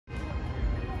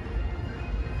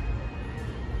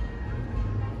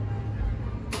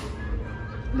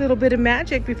little bit of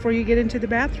magic before you get into the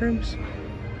bathrooms. Hey,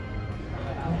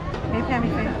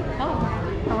 Pammy Faye. Hello.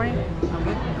 How are you? I'm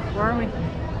good. Where are we?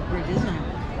 We're at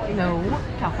Disneyland. No.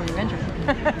 California Adventures.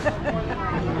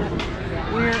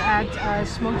 We're at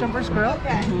Smoke Jumper's Grill.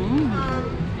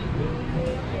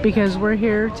 Because we're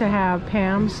here to have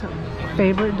Pam's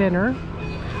favorite dinner.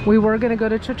 We were going to go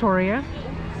to Trattoria,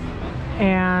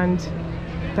 and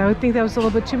I would think that was a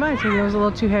little bit too much. I think it was a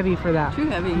little too heavy for that. Too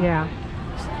heavy. Yeah.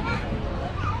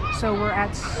 So we're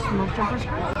at Smoke Jumper's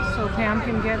Grill. So Pam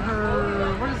can get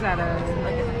her, what is that?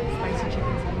 Like a spicy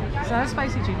chicken sandwich. It's not a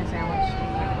spicy chicken sandwich.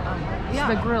 It's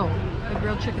the grill. The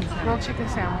grilled chicken sandwich. Grilled chicken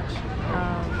sandwich.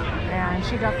 And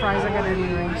she got fries, I got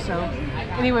onion rings. So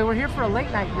anyway, we're here for a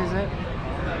late night visit.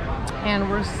 And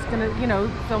we're gonna, you know,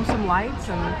 film some lights,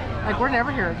 and like we're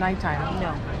never here at nighttime.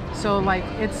 No. So like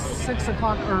it's 6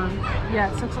 o'clock, or yeah,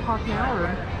 it's 6 o'clock now,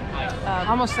 or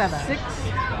almost 7.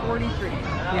 6:43.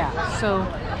 Yeah. So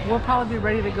we'll probably be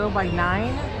ready to go by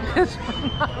 9 because we're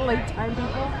not late time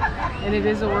people, and it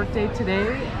is a work day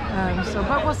today.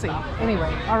 But we'll see.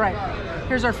 Anyway, all right.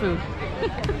 Here's our food.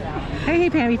 Hey,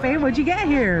 Pammy Faye, what'd you get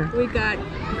here? We got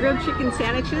grilled chicken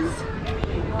sandwiches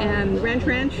and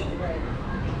ranch,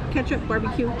 ketchup,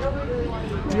 barbecue.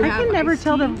 I can never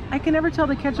tell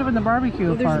the ketchup and the barbecue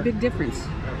Well, there's apart. a big difference.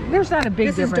 There's not a big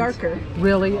This difference. is darker.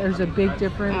 Really? There's a big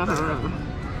difference?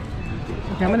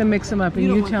 Okay, I'm going to mix them up, and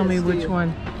you tell me which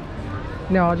one.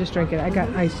 No, I'll just drink it. I got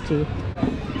iced tea.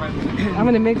 I'm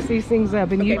going to mix these things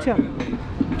up, and you tell.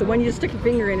 The one you stick your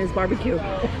finger in is barbecue.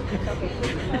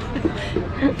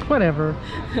 Whatever.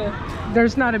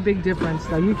 There's not a big difference,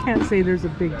 though. You can't say there's a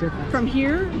big difference. From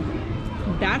here,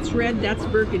 that's red, that's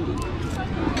burgundy.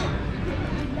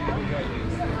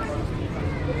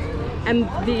 And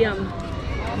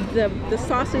the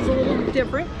sauce is a little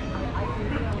different.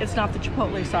 It's not the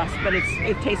chipotle sauce, but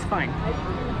it tastes fine.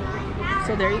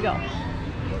 So there you go.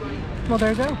 Well,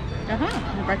 there you go.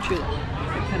 I brought you.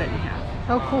 I cut it in half.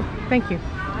 Oh, cool. Thank you.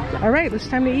 All right, it's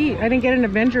time to eat. I didn't get an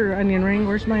Avenger onion ring.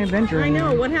 Where's my Avenger onion I know.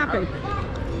 ring? What happened?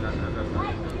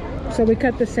 So we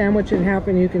cut the sandwich in half,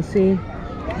 and you can see it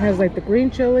has like the green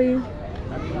chili,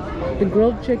 the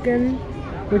grilled chicken,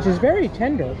 which is very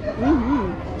tender.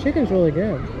 Chicken's really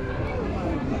good.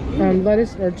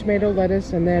 Lettuce, or tomato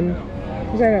lettuce, and then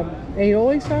is that a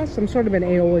aioli sauce? Some sort of an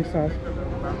aioli sauce,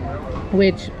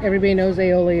 which everybody knows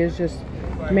aioli is just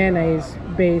mayonnaise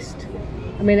based.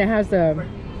 I mean, it has the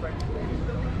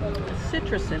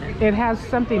Citrus in it. it has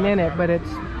something in it, but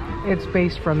it's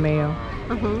based from mayo.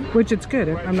 Which it's good.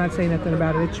 I'm not saying nothing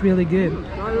about it. It's really good.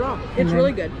 Not at all. It's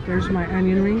really good. There's my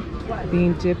onion ring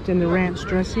being dipped in the ranch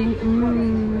dressing.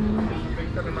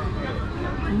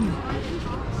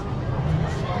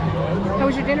 How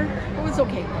was your dinner? It was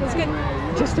okay. It was good.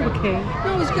 Just okay.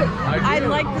 No, it was good. I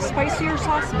like the spicier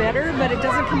sauce better, but it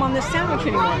doesn't come on this sandwich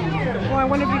anymore. Well, I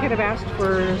wonder if you could have asked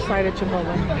for a side of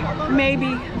chipotle.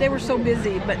 Maybe. They were so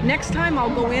busy. But next time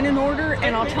I'll go in and order,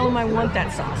 and I'll tell them I want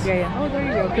that sauce. Yeah. Oh, there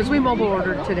you go. Because we mobile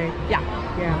ordered today. Yeah.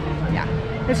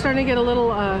 It's starting to get a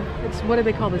little, it's, what do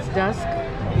they call this, dusk?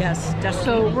 Yes.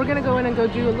 So we're going to go in and go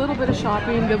do a little bit of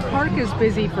shopping. The park is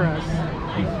busy for us.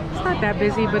 It's not that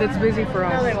busy, but it's busy for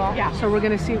us. Yeah. So we're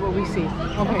going to see what we see.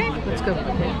 Okay. Let's go.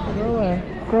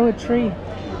 Grow a tree.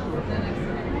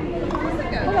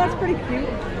 Oh, that's pretty cute.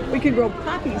 We could grow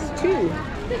poppies too.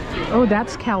 Oh,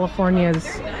 that's California's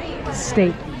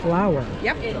state flower.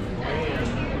 Yep.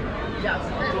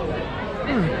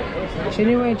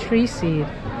 Genuine tree seed.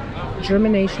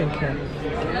 Germination kit.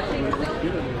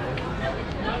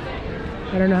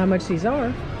 I don't know how much these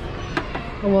are.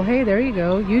 Oh, well, hey, there you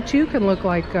go. You too can look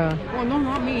like... Well, no,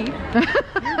 not me.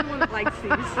 You're the one that likes these.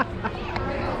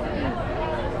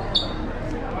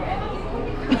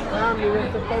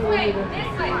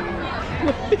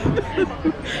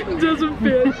 It doesn't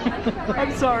fit.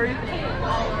 I'm sorry.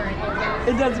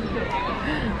 It doesn't fit.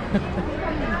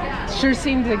 Sure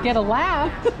seemed to get a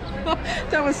laugh.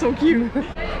 That was so cute.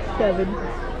 Kevin.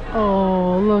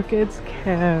 Oh, look, it's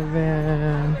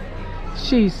Kevin.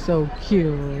 She's so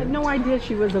cute. I had no idea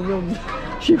she was a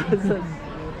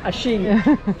she.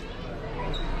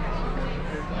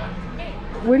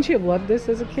 Wouldn't you have loved this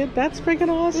as a kid? That's freaking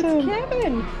awesome. It's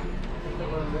Kevin.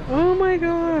 Oh my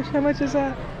gosh, how much is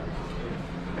that?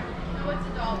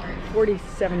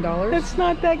 $47. That's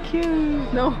not that cute.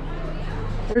 No.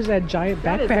 There's that giant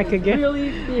backpack That is a again.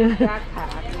 really big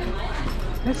backpack.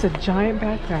 That's a giant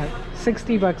backpack.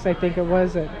 60 bucks, I think it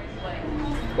was.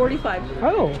 45.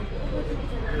 Oh.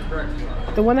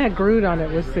 The one that had Groot on it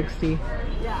was 60.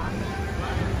 Yeah.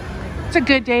 It's a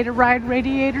good day to ride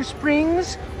Radiator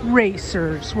Springs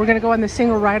Racers. We're going to go on the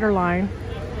single rider line.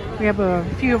 We have a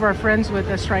few of our friends with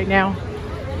us right now.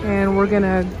 And we're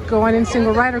gonna go on in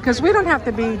single rider because we don't have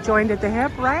to be joined at the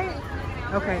hip, right?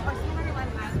 Okay.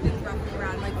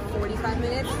 Around like 45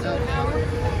 minutes.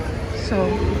 So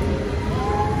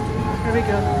there we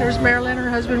go. There's Marilyn, her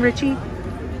husband Richie,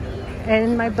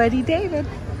 and my buddy David.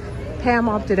 Pam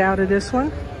opted out of this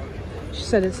one. She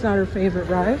said it's not her favorite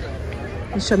ride,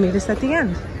 and she'll meet us at the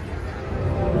end.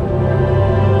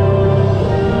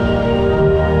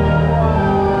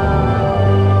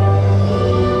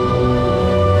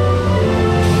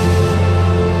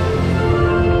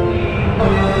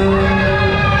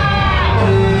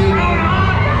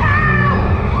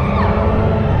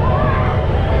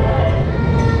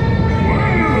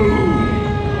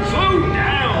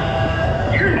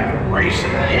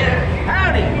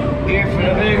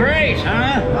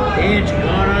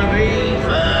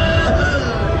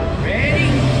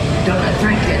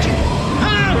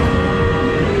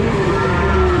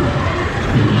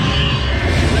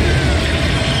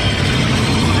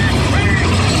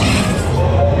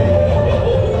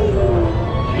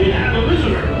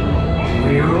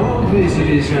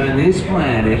 Visitors on this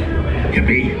planet.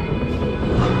 Yippee!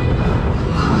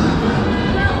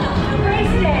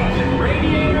 Race day.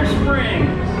 Radiator Springs.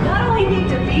 Not only need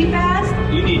to be fast,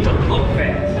 You need to look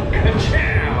fast.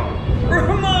 Ka-chow!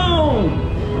 Ramon!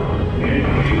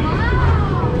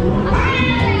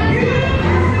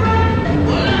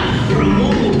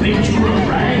 Ramon will paint you up,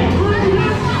 right?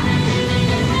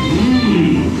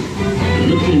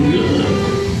 Looking good.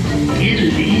 Get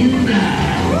it in there.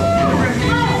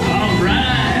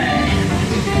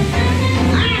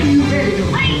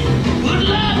 Good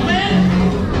luck, man!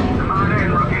 Come on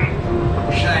in, rookie.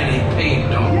 Shiny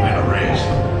paint don't win a race.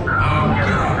 Oh,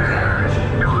 God.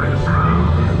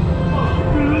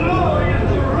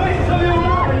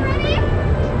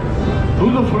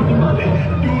 Uno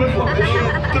fortunate, due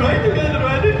fortunate, try to get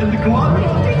ready, and quattro,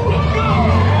 go!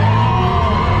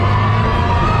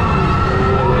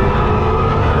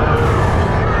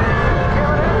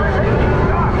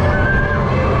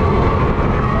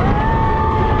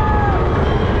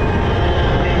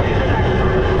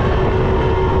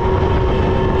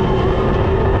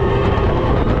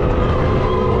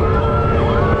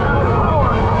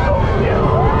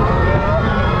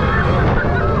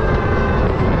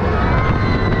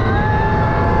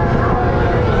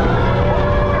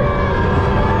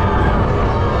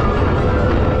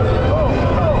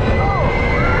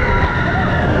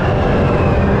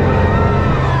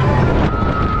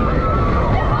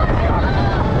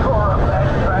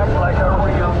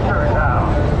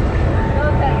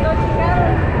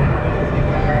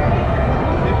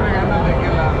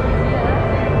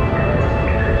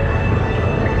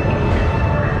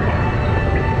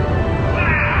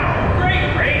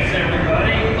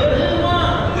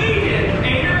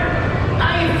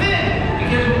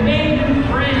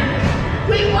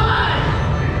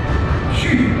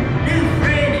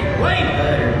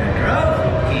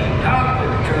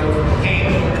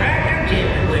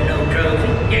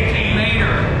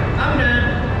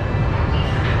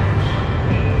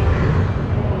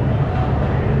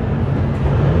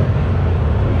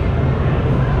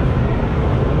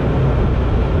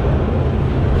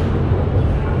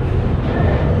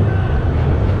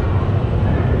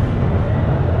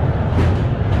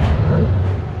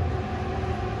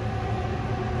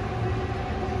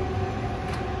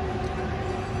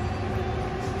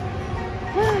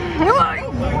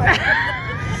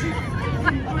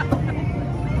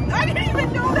 I didn't even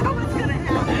know that was gonna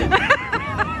happen.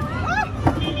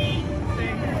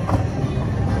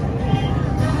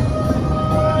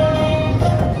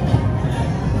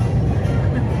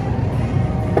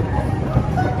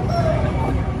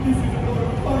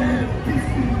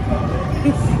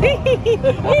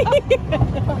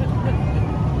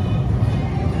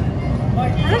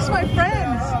 Where's my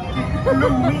friends?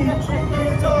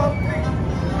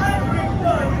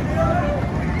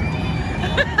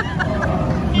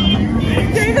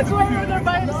 David's way over there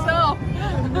by himself.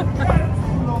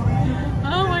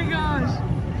 Oh my gosh.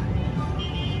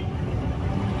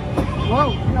 Whoa.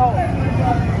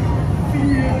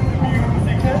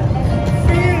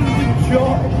 Feel the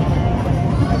joy.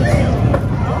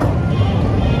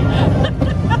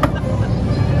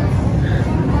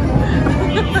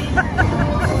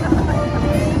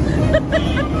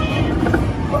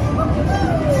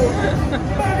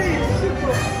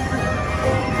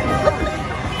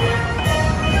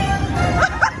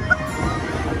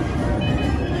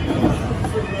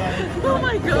 Oh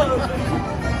my god.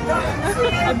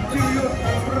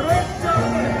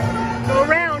 Go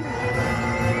around.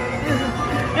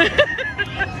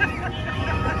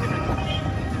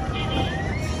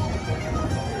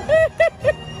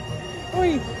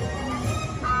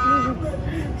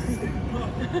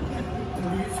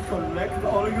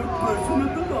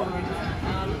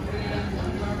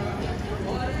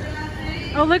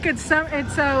 Oh, look, it's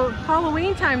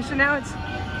Halloween time, so now it's,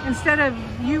 instead of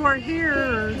you are here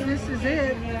or this is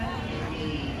it,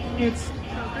 it's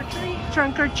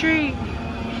trunk or treat.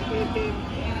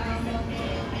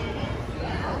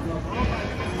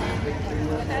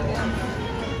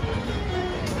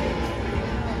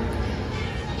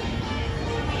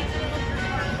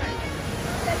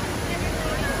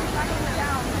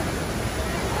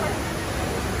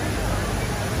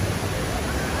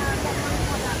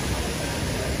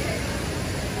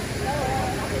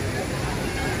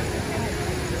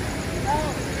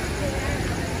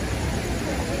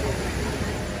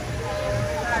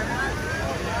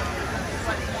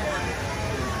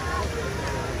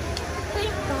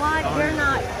 God, you're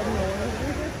not.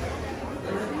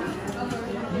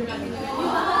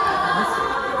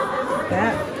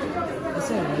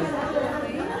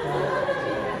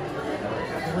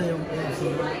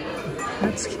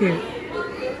 That's cute.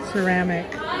 Ceramic.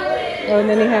 Oh, and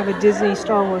then you have a Disney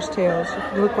Star Wars tails.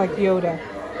 You look like Yoda.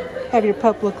 Have your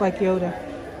pup look like Yoda.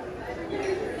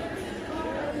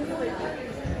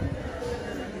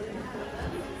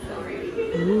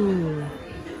 Ooh.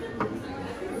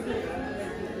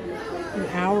 An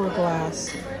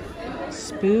hourglass.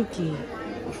 Spooky.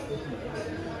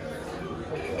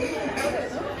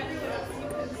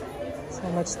 That's how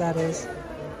much that is.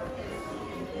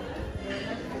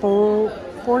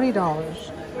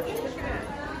 $40.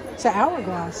 It's an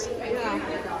hourglass. Yeah.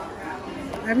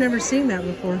 I've never seen that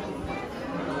before.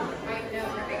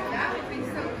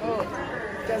 Oh,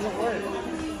 it doesn't work.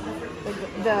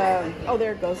 Oh,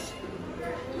 there it goes.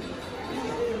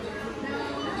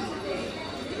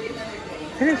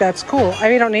 I think that's cool. I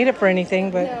mean, I don't need it for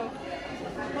anything, but... No.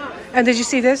 And did you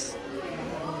see this?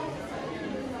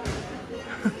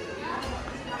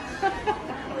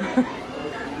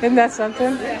 Isn't that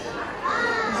something? Yeah.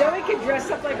 Zoe could dress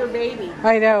up like her baby.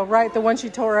 I know, right? The one she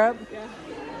tore up? Yeah.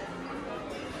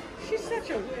 She's such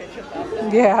a witch about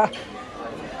that. Yeah.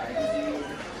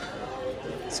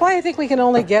 That's why I think we can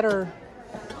only get her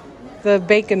the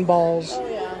bacon balls. Oh,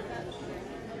 yeah.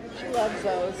 She loves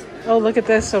those. Oh, look at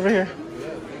this over here.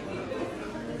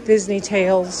 Disney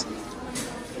tails.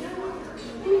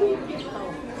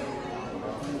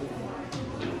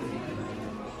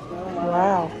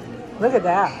 Wow. Look at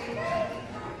that.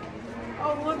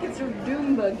 Oh, look, it's her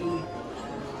doom buggy.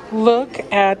 Look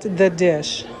at the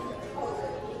dish.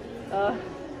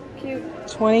 Cute.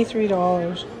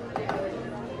 $23.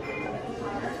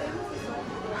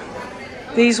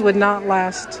 These would not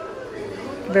last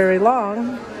very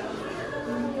long.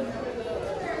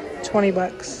 20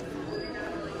 bucks.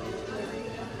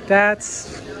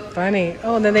 That's funny.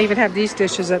 Oh, and then they even have these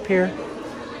dishes up here.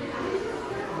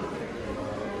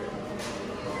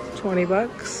 20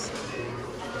 bucks.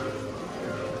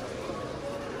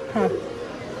 Huh.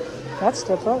 That's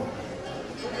stuff up.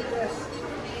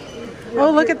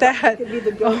 Oh, look at that. Could be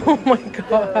the ghost, Oh my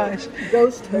gosh.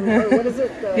 ghost toast. Or what is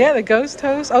it? Yeah, the ghost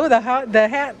toast. Oh, the hat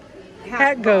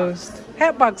ghost.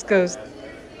 Hat box ghost.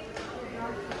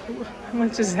 How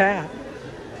much is that?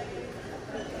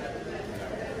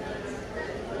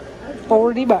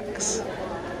 40 bucks.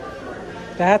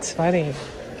 That's funny.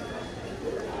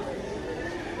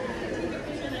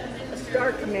 A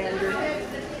Star Commander.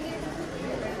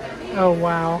 Oh,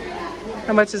 wow.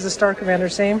 How much is the Star Commander?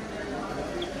 Same?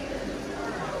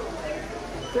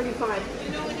 35.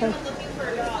 Look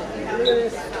at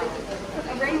this.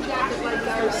 A rain jacket like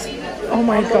ours. Oh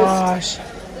my gosh.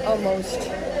 Almost.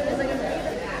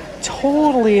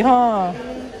 Totally, huh?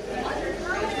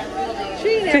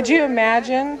 She never Could you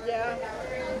imagine? Yeah.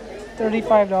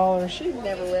 $35. She'd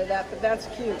never wear that, but that's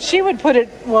cute. She would put it,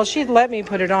 well, she'd let me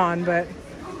put it on, but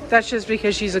that's just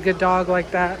because she's a good dog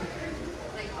like that.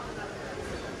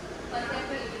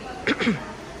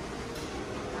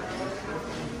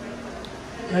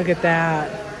 Look at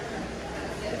that.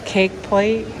 Cake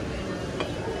plate.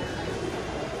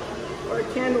 Or a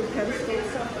candle pedestal.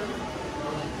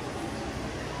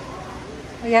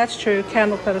 Yeah, it's true.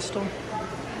 Candle pedestal.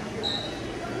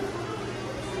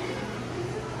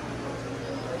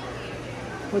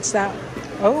 What's that?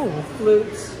 Oh,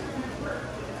 Flutes.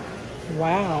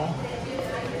 wow.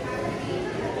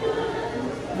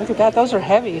 Look at that. Those are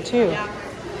heavy, too. Yeah.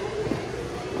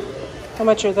 How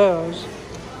much are those?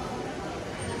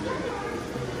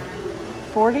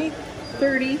 40?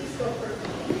 30.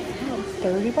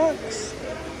 30 bucks.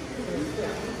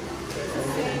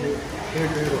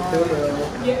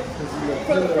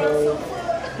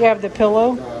 You have the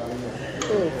pillow?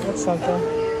 That's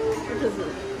something.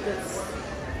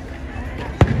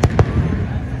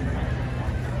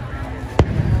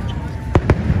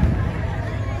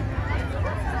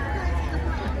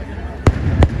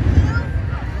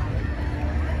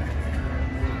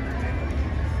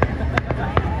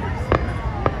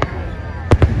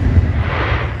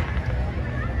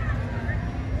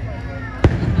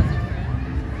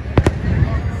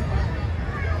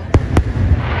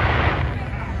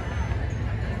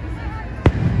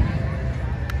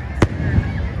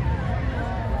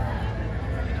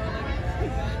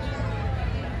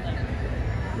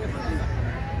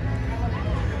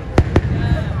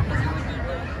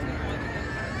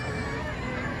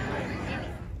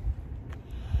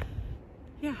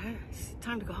 Yeah, it's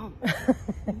time to go home.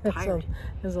 I'm It tired.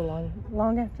 was a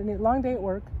long afternoon, long day at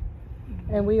work.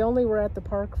 And we only were at the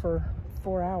park for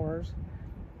 4 hours.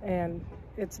 And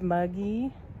it's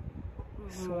muggy,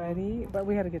 sweaty, but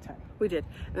we had a good time. We did.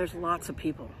 There's lots of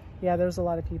people. Yeah, there's a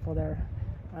lot of people there.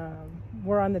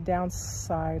 We're on the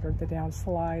downside or the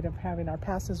downslide of having our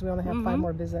passes. We only have 5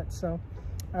 more visits. So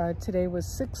today was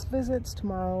 6 visits.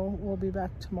 Tomorrow, we'll be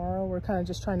back tomorrow. We're kind of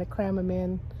just trying to cram them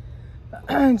in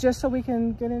just so we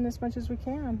can get in as much as we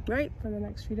can Right. for the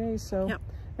next few days. So Yep.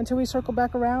 until we circle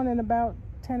back around in about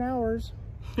 10 hours.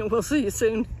 We'll see you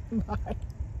soon. Bye.